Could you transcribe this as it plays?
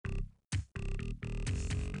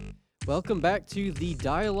Welcome back to the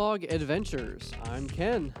Dialogue Adventures. I'm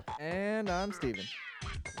Ken. And I'm Steven.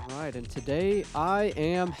 All right, and today I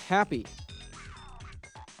am happy.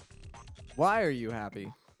 Why are you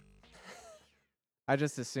happy? I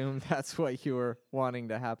just assumed that's what you were wanting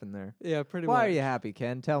to happen there. Yeah, pretty Why much. are you happy,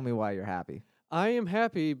 Ken? Tell me why you're happy. I am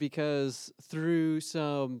happy because through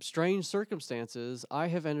some strange circumstances, I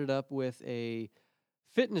have ended up with a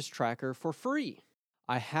fitness tracker for free.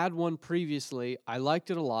 I had one previously. I liked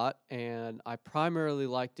it a lot, and I primarily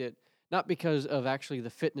liked it not because of actually the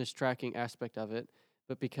fitness tracking aspect of it,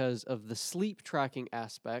 but because of the sleep tracking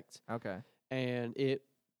aspect. Okay. And it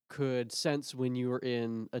could sense when you were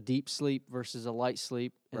in a deep sleep versus a light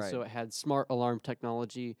sleep. And so Right. it had smart alarm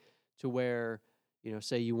technology to where,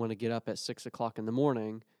 say you want to get up at 6 o'clock in the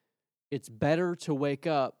morning. It's better to wake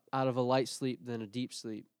up out of a light sleep than a deep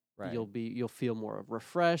sleep. Right. You'll feel more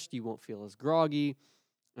refreshed. You won't feel as groggy.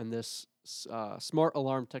 And this smart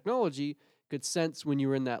alarm technology could sense when you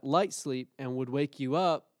were in that light sleep and would wake you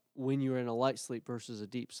up when you were in a light sleep versus a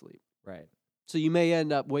deep sleep. Right. So you may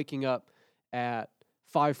end up waking up at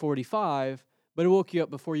 5:45, but it woke you up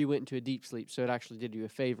before you went into a deep sleep. So it actually did you a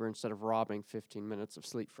favor instead of robbing 15 minutes of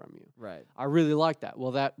sleep from you. Right. I really like that.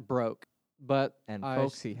 Well, that broke, but And I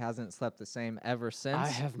folks, he hasn't slept the same ever since. I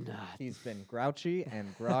have not. He's been grouchy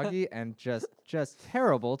and groggy and just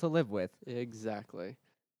terrible to live with. Exactly.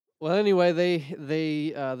 Well, anyway,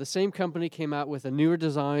 the same company came out with a newer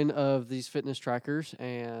design of these fitness trackers,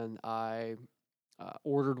 and I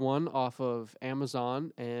ordered one off of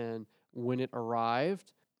Amazon. And when it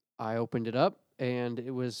arrived, I opened it up, and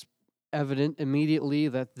it was evident immediately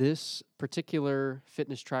that this particular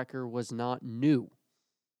fitness tracker was not new.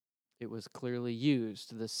 It was clearly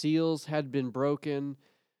used. The seals had been broken.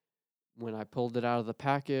 When I pulled it out of the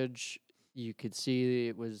package, you could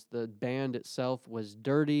see the band itself was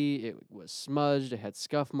dirty, it was smudged, it had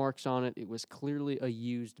scuff marks on it. It was clearly a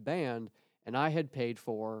used band, and I had paid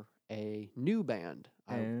for a new band.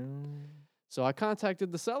 So I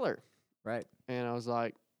contacted the seller, Right. and I was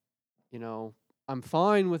like, I'm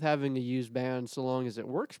fine with having a used band so long as it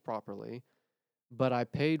works properly, but I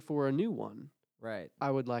paid for a new one. Right.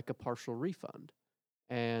 I would like a partial refund.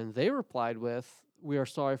 And they replied with, "We are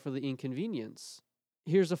sorry for the inconvenience.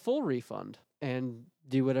 Here's a full refund and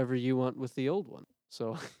do whatever you want with the old one."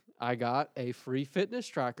 So I got a free fitness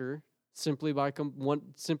tracker simply by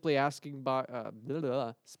simply asking by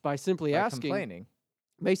simply By asking, complaining.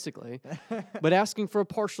 basically, but asking for a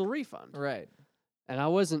partial refund. Right. And I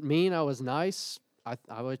wasn't mean. I was nice.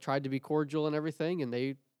 I tried to be cordial and everything. And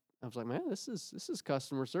I was like, man, this is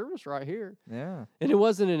customer service right here. Yeah. And it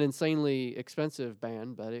wasn't an insanely expensive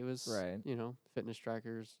band, but it was, Right. Fitness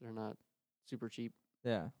trackers. They're not super cheap.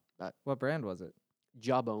 Yeah. But What brand was it?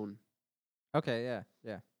 Jawbone. Okay, yeah.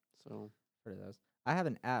 Yeah. So Heard of those. I have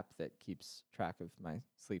an app that keeps track of my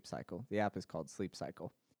sleep cycle. The app is called Sleep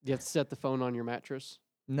Cycle. you have to set the phone on your mattress.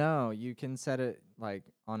 No, you can set it like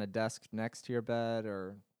on a desk next to your bed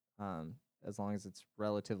or as long as it's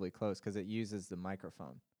relatively close because it uses the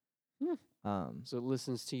microphone. So it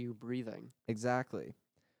listens to you breathing. Exactly.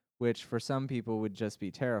 Which for some people would just be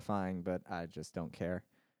terrifying, but I just don't care.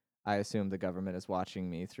 I assume the government is watching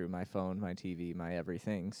me through my phone, my TV, my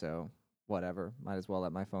everything, so whatever. Might as well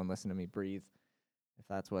let my phone listen to me breathe if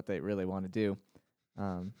that's what they really want to do.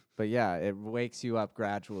 But yeah, it wakes you up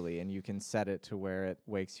gradually, and you can set it to where it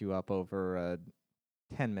wakes you up over a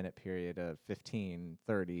 10-minute period of 15,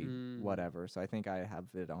 30, whatever. So I think I have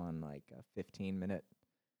it on like a 15-minute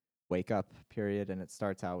wake up period, and it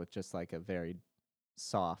starts out with just like a very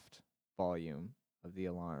soft volume of the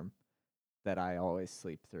alarm that I always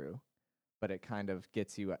sleep through. But it kind of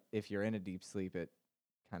gets you, if you're in a deep sleep, it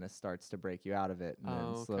kind of starts to break you out of it and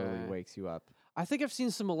then slowly Okay. wakes you up. I think I've seen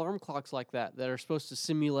some alarm clocks like that are supposed to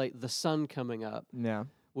simulate the sun coming up, Yeah.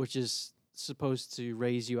 which is supposed to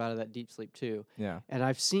raise you out of that deep sleep too. Yeah. And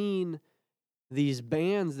I've seen these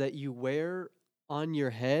bands that you wear on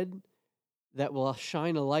your head that will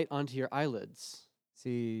shine a light onto your eyelids.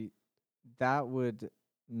 See, that would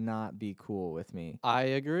not be cool with me I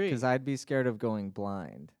agree. because I'd be scared of going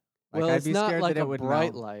blind. Like Well, I'd it's be not scared like that a it would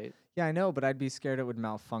bright light. Yeah, I know, but I'd be scared it would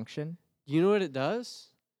malfunction. Do you know what it does?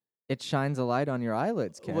 It shines a light on your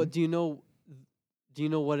eyelids, Ken. What do you know? Do you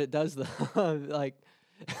know what it does though? Like,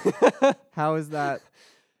 How is that?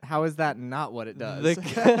 How is that not what it does?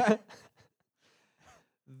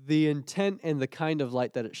 The intent and the kind of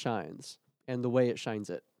light that it shines and the way it shines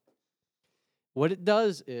it. What it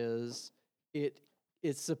does is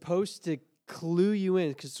it's supposed to clue you in,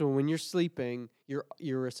 because so when you're sleeping,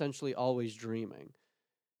 you're essentially always dreaming.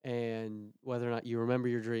 And whether or not you remember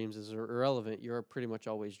your dreams is irrelevant. You're pretty much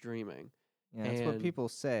always dreaming. Yeah, that's what And people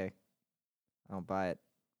say. I don't buy it.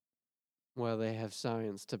 Well, they have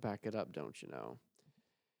science to back it up, don't you know?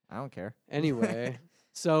 I don't care. Anyway,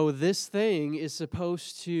 so this thing is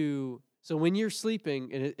supposed to. So when you're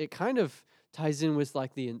sleeping, and it kind of ties in with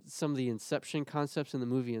like some of the Inception concepts in the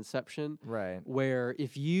movie Inception, Right. where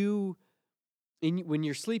if you, when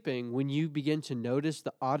you're sleeping, when you begin to notice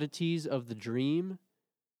the oddities of the dream,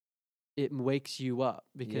 it wakes you up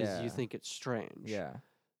because Yeah. you think it's strange. Yeah.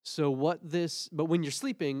 So but when you're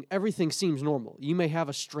sleeping, everything seems normal. You may have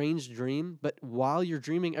a strange dream, but while you're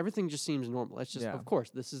dreaming, everything just seems normal. That's just, Yeah. of course,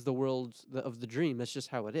 this is the world of the dream. That's just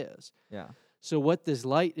how it is. Yeah. So what this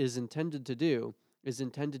light is intended to do is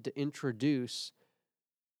intended to introduce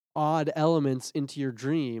odd elements into your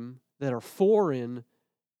dream that are foreign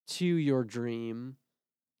to your dream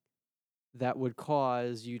that would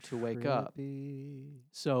cause you to wake up. Trippy.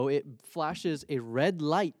 So it flashes a red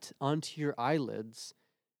light onto your eyelids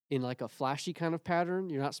in like a flashy kind of pattern.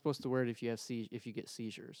 You're not supposed to wear it if you get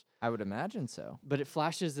seizures. I would imagine so. But it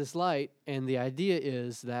flashes this light, and the idea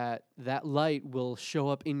is that that light will show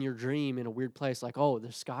up in your dream in a weird place, like, oh,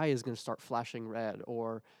 the sky is going to start flashing red,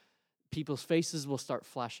 or people's faces will start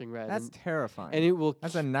flashing red. That's terrifying. and it will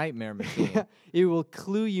That's a nightmare machine. yeah, it will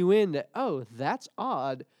clue you in that, oh, that's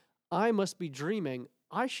odd. I must be dreaming.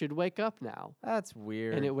 I should wake up now. That's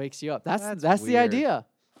weird. And it wakes you up. That's the weird. idea.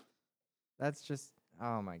 That's just,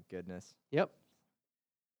 oh my goodness. Yep.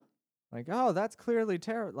 Like, oh, that's clearly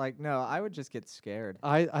terror. Like, no, I would just get scared.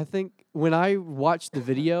 I think when I watched the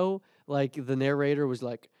video, like the narrator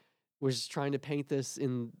was trying to paint this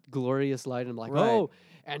in glorious light. And I'm like, Right. oh,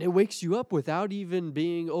 and it wakes you up without even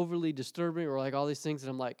being overly disturbing or like all these things. And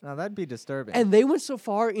I'm like, No, that'd be disturbing. and they went so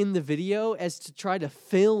far in the video as to try to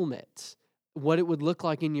film it, what it would look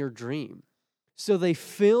like in your dream. So they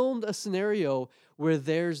filmed a scenario where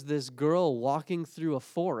there's this girl walking through a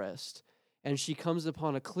forest and she comes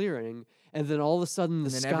upon a clearing, and then all of a sudden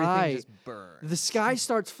and then everything just burns. the sky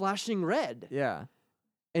starts flashing red. Yeah.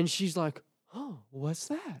 And she's like, oh, what's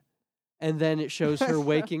that? And then it shows her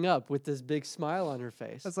waking up with this big smile on her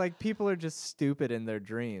face. It's like people are just stupid in their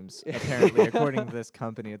dreams, apparently, according to this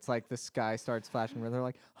company. It's like the sky starts flashing red. They're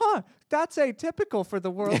like, huh, that's atypical for the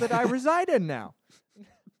world that I reside in now.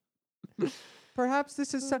 Perhaps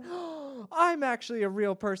this is I'm actually a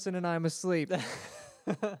real person and I'm asleep.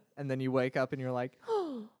 And then you wake up and you're like,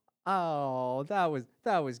 oh, that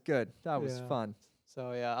was good. That was Yeah. fun.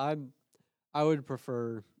 So yeah, I would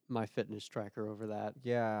prefer my fitness tracker over that.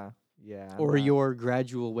 Yeah. Yeah. Or I'm not- your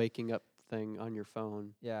gradual waking up thing on your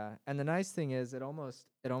phone. Yeah. And the nice thing is it almost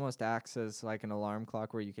acts as like an alarm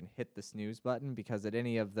clock where you can hit the snooze button, because at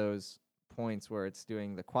any of those points where it's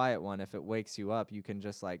doing the quiet one, if it wakes you up, you can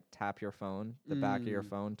just like tap your phone, the back of your Mm.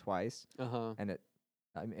 phone twice, Uh-huh. and it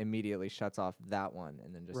immediately shuts off that one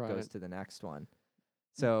and then just goes Right. to the next one.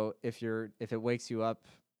 So if it wakes you up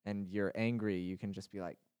and you're angry, you can just be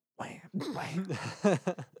like, wham, wham,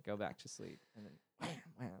 go back to sleep, and then wham,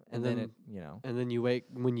 wham, and then it, And then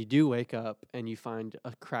when you do wake up and you find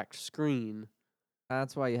a cracked screen.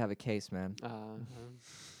 that's why you have a case, man.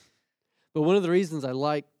 But one of the reasons I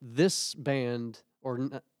like this band, or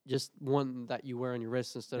just one that you wear on your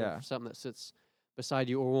wrist instead Yeah. of something that sits beside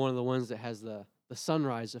you, or one of the ones that has the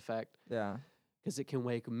sunrise effect, Yeah. because it can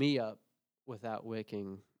wake me up without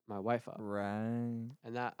waking my wife up. Right.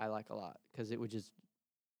 And that I like a lot, because it would just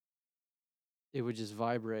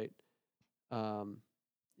vibrate.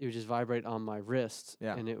 It would just vibrate on my wrist,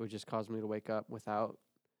 Yeah. and it would just cause me to wake up without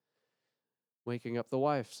waking up the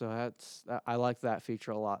wife. So I like that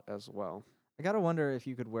feature a lot as well. I gotta wonder if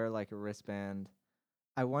you could wear like a wristband.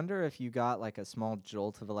 I wonder if you got like a small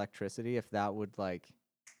jolt of electricity, if that would like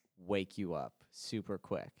wake you up super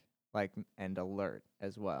quick, like and alert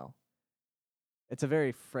as well. It's a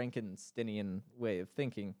very Frankensteinian way of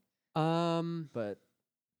thinking, but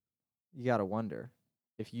you gotta wonder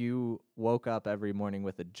if you woke up every morning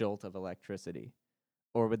with a jolt of electricity,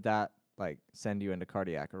 or would that like send you into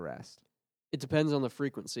cardiac arrest? It depends on the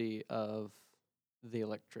frequency of the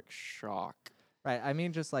electric shock. Right. I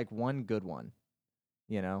mean, just like one good one,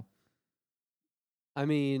 you know? I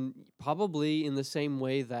mean, probably in the same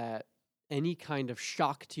way that any kind of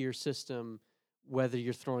shock to your system, whether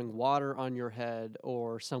you're throwing water on your head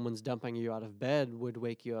or someone's dumping you out of bed, would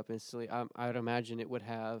wake you up instantly. I'd imagine it would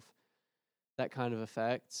have that kind of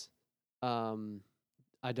effect.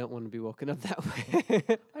 I don't want to be woken up that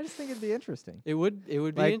way. I just think it'd be interesting. It would be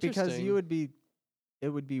Like, interesting. because it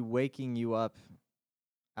would be waking you up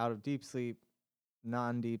out of deep sleep,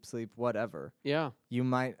 non-deep sleep, whatever. Yeah. You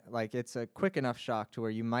might, like, it's a quick enough shock to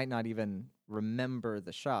where you might not even remember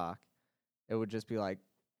the shock. It would just be like,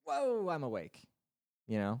 whoa, I'm awake,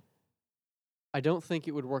 you know? I don't think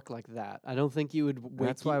it would work like that. I don't think you would wake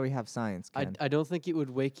That's why we have science, Ken. I don't think it would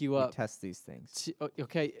wake you We up. test these things.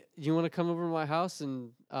 Okay, you want to come over to my house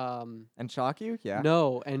and And shock you? Yeah.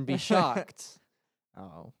 no, and be shocked.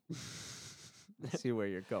 Oh. I see where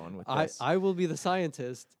you're going with I this. I will be the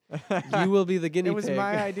scientist. You will be the guinea It was pig.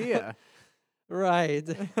 my idea. Right.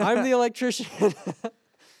 I'm the electrician.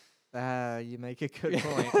 You make a good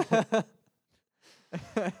point.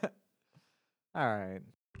 All right.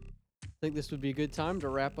 I think this would be a good time to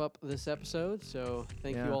wrap up this episode. So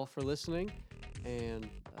thank you Yeah. all for listening, and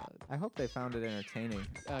I hope they found it entertaining.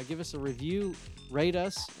 give us a review, rate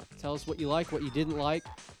us, tell us what you like, what you didn't like.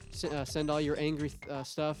 Send all your angry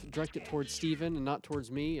stuff, direct it towards Steven and not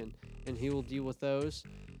towards me, and he will deal with those.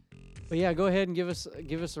 But yeah, go ahead and give us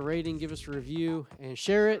a rating, give us a review, and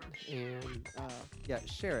share it. And Yeah,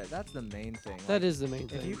 share it. That's the main thing. that is the main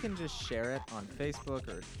If thing. you can just share it on Facebook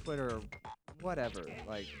or Twitter or whatever,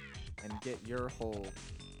 like, and get your whole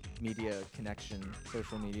media connection,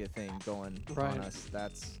 social media thing going Right. on us,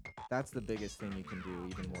 that's the biggest thing you can do,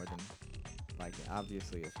 even more than, like,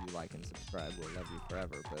 obviously if you like and subscribe, we'll love you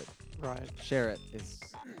forever, but Right. share it is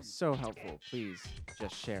so helpful. Please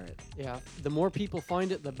just share it. Yeah. The more people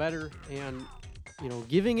find it, the better. And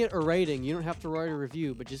giving it a rating, you don't have to write a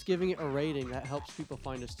review, but just giving it a rating, that helps people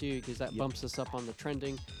find us too, because that Yep. bumps us up on the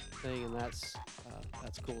trending thing, and that's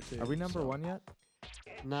cool too. Are we number So, one yet?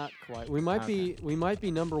 Not quite. We might Okay.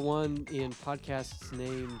 be number one in podcasts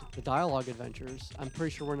named The Dialogue Adventures. I'm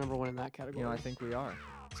pretty sure we're number one in that category. I think we are.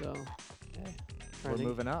 So, hey, We're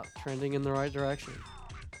moving up. trending in the right direction.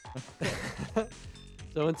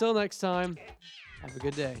 So until next time, have a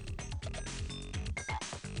good day.